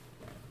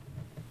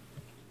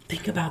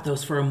 Think about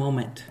those for a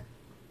moment.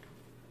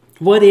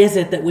 What is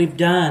it that we've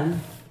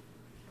done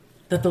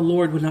that the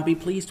Lord would not be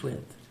pleased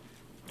with?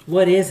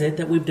 What is it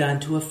that we've done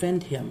to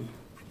offend him?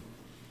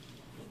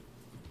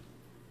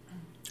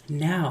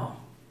 Now,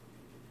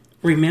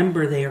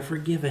 remember they are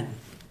forgiven.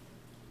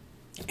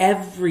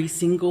 Every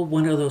single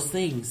one of those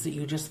things that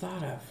you just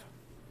thought of.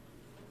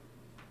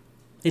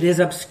 It is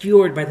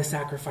obscured by the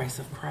sacrifice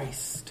of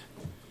Christ.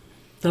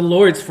 The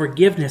Lord's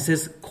forgiveness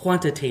is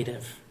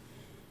quantitative,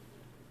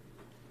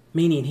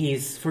 meaning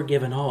he's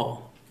forgiven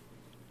all.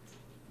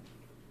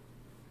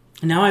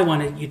 Now I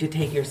wanted you to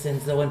take your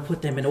sins, though, and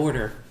put them in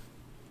order,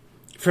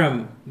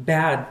 from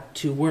bad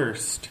to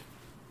worst.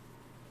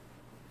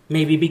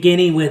 Maybe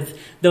beginning with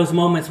those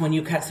moments when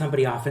you cut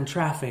somebody off in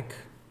traffic.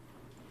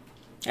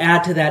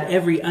 Add to that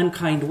every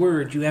unkind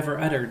word you ever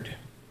uttered.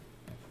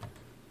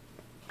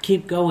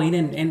 Keep going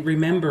and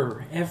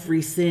remember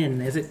every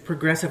sin as it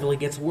progressively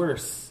gets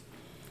worse.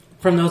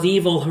 From those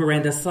evil,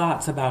 horrendous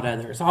thoughts about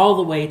others, all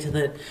the way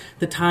to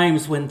the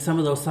times when some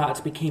of those thoughts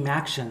became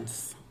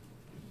actions.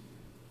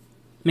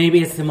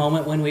 Maybe it's the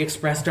moment when we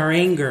expressed our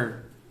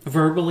anger,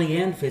 verbally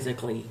and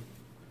physically,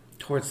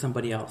 towards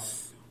somebody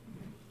else,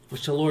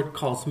 which the Lord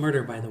calls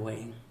murder, by the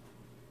way.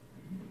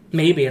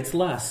 Maybe it's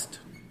lust,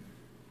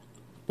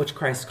 which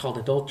Christ called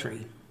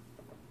adultery.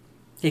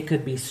 It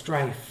could be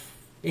strife.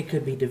 It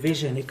could be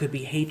division. It could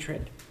be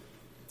hatred.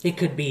 It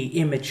could be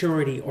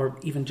immaturity or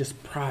even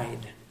just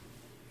pride.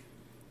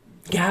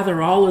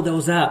 Gather all of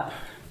those up.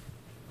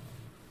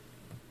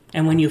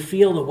 And when you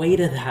feel the weight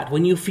of that,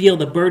 when you feel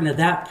the burden of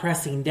that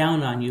pressing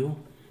down on you,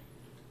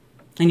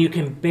 and you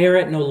can bear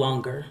it no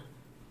longer,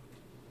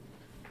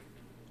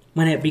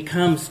 when it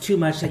becomes too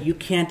much that you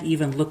can't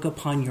even look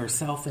upon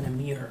yourself in a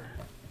mirror,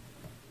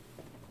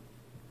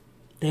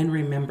 then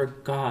remember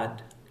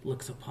God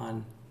looks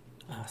upon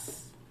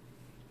us.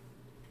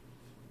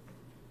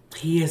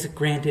 He has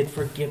granted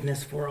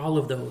forgiveness for all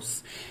of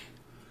those.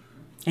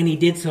 And he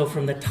did so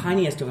from the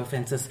tiniest of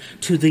offenses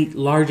to the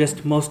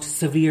largest, most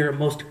severe,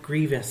 most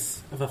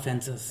grievous of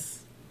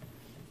offenses.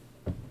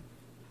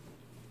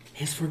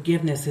 His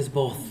forgiveness is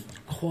both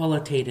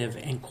qualitative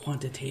and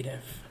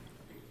quantitative.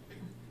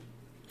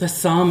 The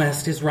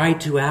psalmist is right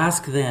to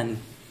ask then,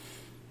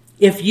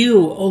 if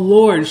you, O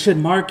Lord, should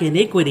mark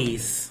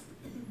iniquities,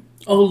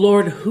 O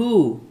Lord,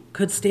 who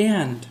could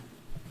stand?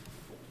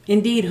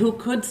 Indeed, who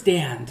could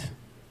stand?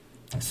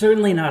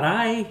 Certainly not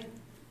I.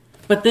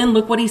 But then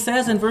look what he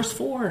says in verse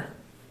 4.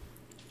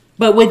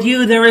 But with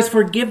you there is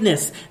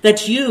forgiveness,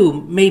 that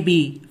you may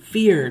be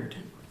feared.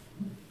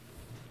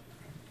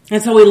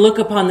 And so we look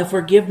upon the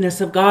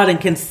forgiveness of God and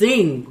can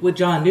sing with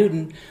John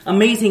Newton,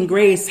 "Amazing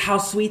grace, how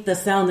sweet the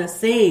sound that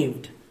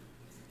saved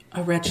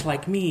a wretch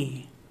like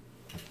me."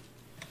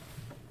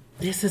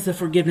 This is the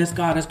forgiveness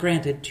God has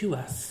granted to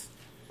us.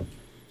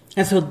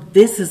 And so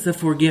this is the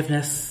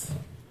forgiveness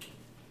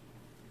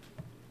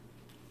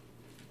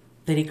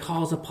that he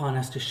calls upon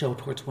us to show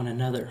towards one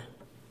another.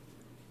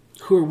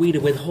 Who are we to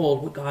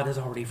withhold what God has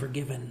already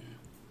forgiven?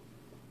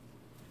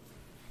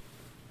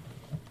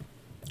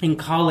 In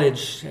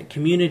college, at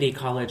community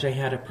college, I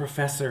had a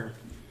professor.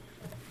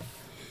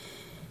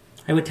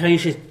 I would tell you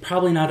she's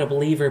probably not a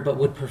believer, but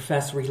would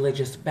profess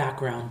religious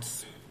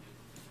backgrounds.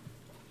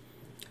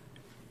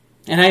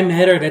 And I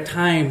met her at a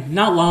time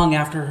not long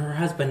after her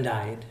husband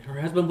died.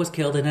 Her husband was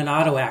killed in an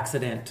auto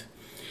accident.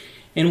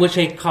 in which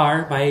a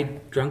car by a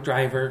drunk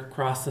driver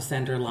crossed the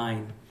center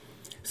line.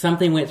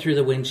 Something went through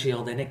the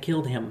windshield and it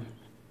killed him.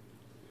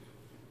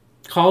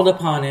 Called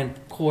upon in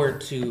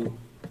court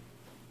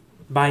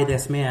by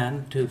this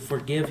man to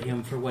forgive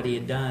him for what he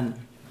had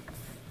done.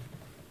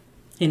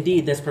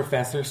 Indeed, this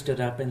professor stood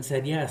up and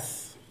said,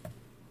 "Yes,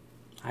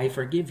 I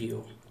forgive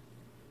you."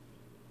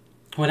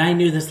 When I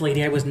knew this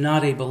lady, I was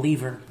not a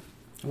believer.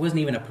 I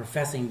wasn't even a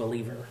professing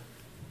believer.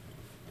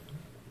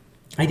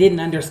 I didn't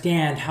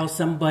understand how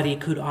somebody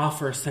could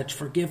offer such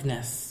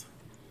forgiveness.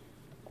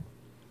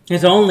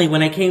 It's only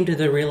when I came to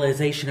the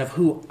realization of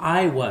who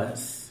I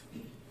was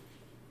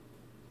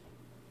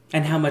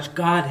and how much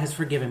God has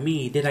forgiven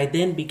me did I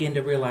then begin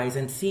to realize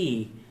and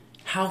see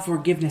how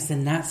forgiveness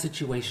in that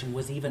situation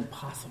was even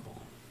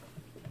possible.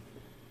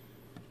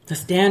 The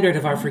standard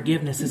of our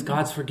forgiveness is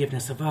God's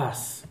forgiveness of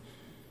us.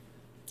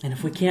 And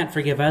if we can't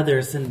forgive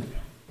others, then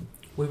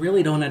we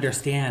really don't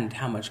understand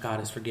how much God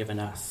has forgiven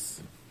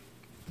us.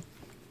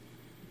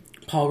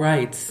 Paul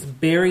writes,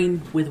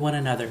 bearing with one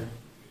another.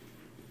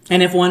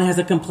 And if one has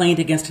a complaint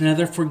against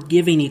another,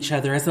 forgiving each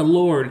other, as the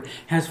Lord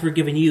has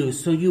forgiven you,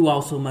 so you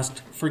also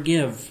must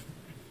forgive.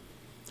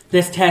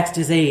 This text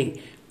is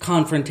a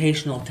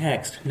confrontational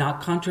text,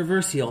 not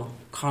controversial,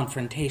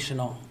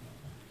 confrontational.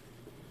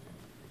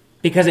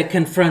 Because it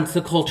confronts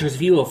the culture's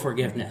view of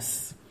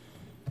forgiveness.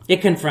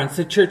 It confronts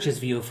the church's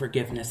view of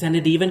forgiveness, and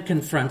it even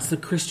confronts the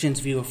Christian's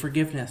view of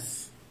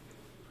forgiveness.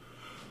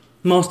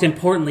 Most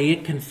importantly,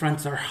 it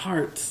confronts our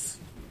hearts.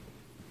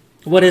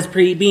 What is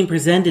being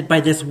presented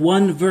by this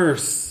one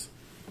verse,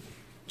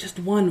 just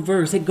one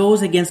verse, it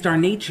goes against our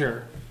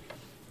nature.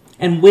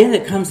 And with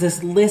it comes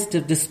this list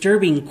of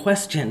disturbing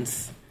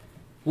questions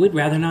we'd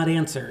rather not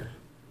answer.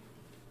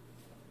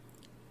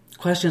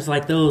 Questions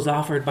like those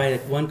offered by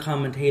one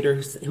commentator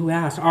who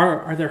asked,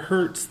 are there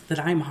hurts that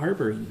I'm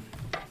harboring?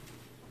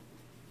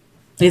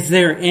 Is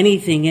there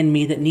anything in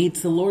me that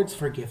needs the Lord's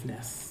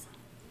forgiveness?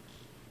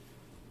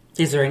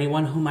 Is there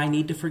anyone whom I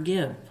need to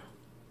forgive?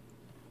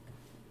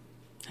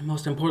 And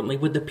most importantly,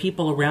 would the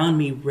people around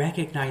me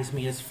recognize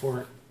me as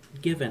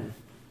forgiven?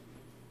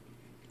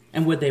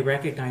 And would they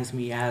recognize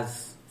me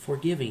as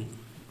forgiving?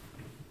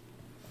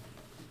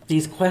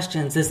 These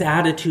questions, this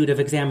attitude of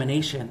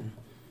examination,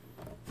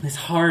 this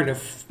heart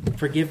of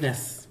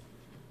forgiveness,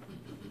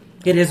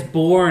 it is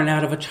born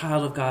out of a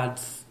child of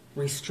God's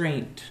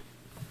restraint.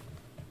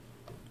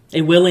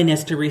 A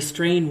willingness to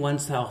restrain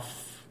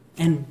oneself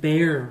and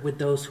bear with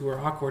those who are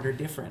awkward or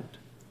different.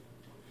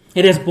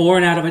 It is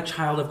born out of a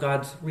child of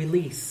God's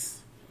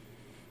release.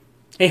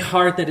 A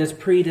heart that is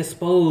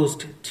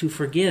predisposed to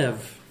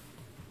forgive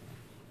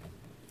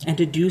and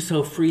to do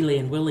so freely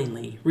and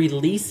willingly,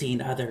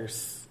 releasing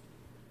others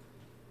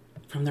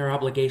from their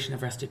obligation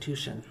of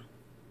restitution.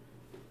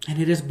 And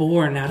it is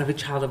born out of a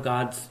child of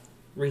God's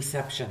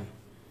reception,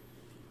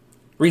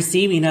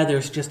 receiving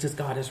others just as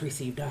God has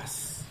received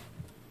us.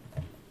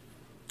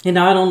 It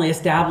not only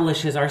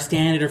establishes our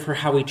standard for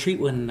how we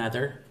treat one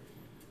another,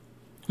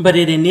 but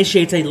it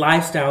initiates a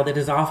lifestyle that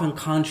is often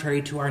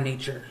contrary to our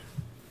nature.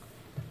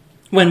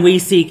 When we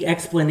seek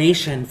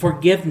explanation,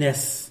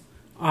 forgiveness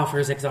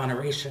offers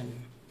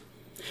exoneration.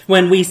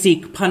 When we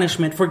seek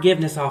punishment,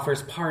 forgiveness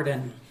offers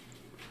pardon.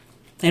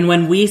 And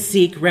when we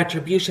seek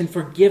retribution,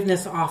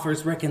 forgiveness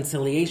offers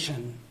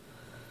reconciliation.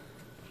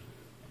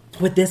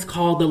 With this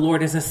call, the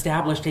Lord has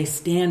established a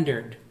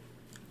standard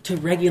to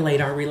regulate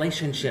our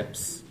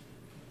relationships.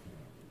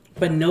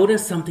 But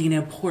notice something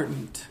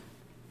important.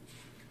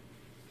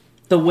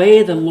 The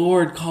way the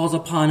Lord calls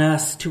upon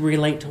us to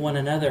relate to one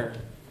another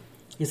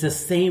is the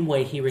same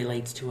way he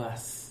relates to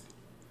us.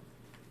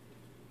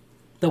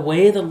 The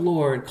way the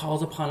Lord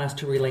calls upon us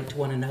to relate to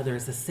one another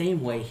is the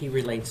same way he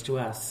relates to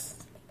us.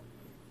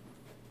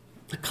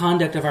 The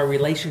conduct of our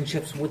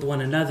relationships with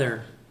one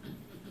another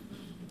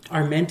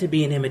are meant to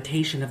be an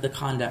imitation of the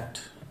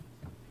conduct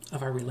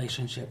of our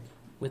relationship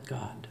with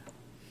God.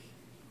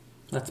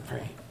 Let's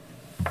pray.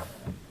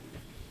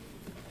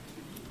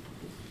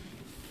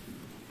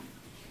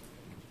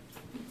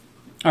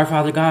 Our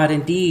Father God,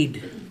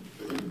 indeed,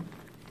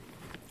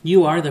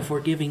 you are the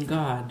forgiving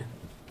God.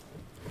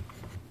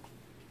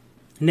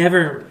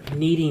 Never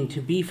needing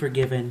to be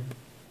forgiven,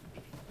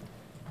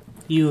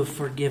 you have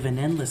forgiven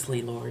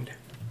endlessly, Lord.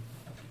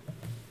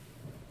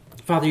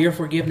 Father, your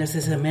forgiveness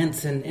is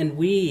immense, and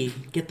we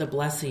get the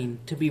blessing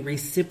to be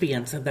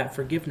recipients of that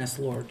forgiveness,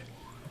 Lord.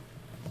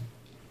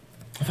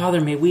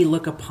 Father, may we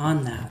look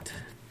upon that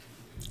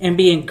and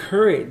be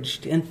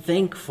encouraged and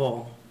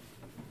thankful,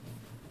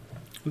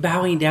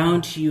 bowing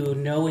down to you,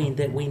 knowing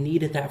that we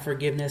needed that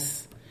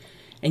forgiveness,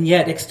 and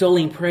yet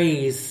extolling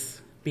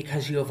praise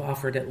because you have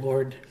offered it,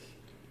 Lord.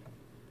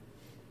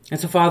 And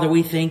so, Father,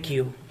 we thank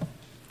you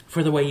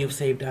for the way you've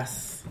saved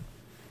us,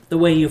 the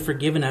way you've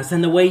forgiven us,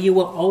 and the way you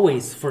will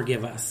always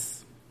forgive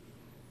us.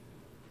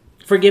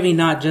 Forgiving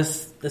not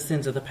just the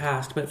sins of the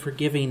past, but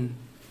forgiving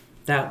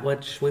that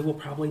which we will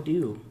probably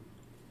do.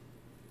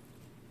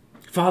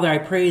 Father, I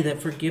pray that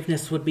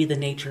forgiveness would be the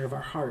nature of our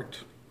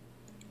heart.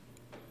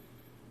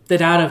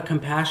 That out of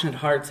compassionate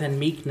hearts and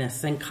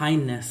meekness and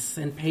kindness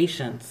and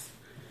patience,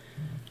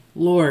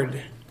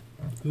 Lord,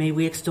 may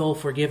we extol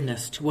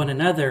forgiveness to one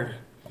another,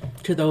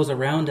 to those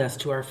around us,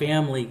 to our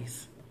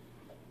families,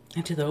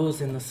 and to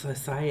those in the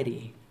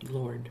society,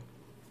 Lord.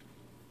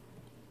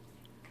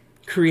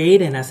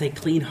 Create in us a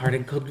clean heart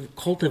and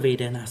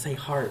cultivate in us a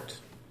heart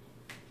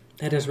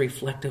that is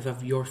reflective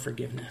of your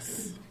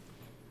forgiveness.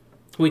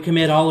 We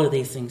commit all of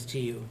these things to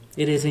you.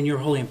 It is in your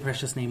holy and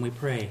precious name we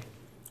pray.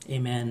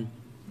 Amen.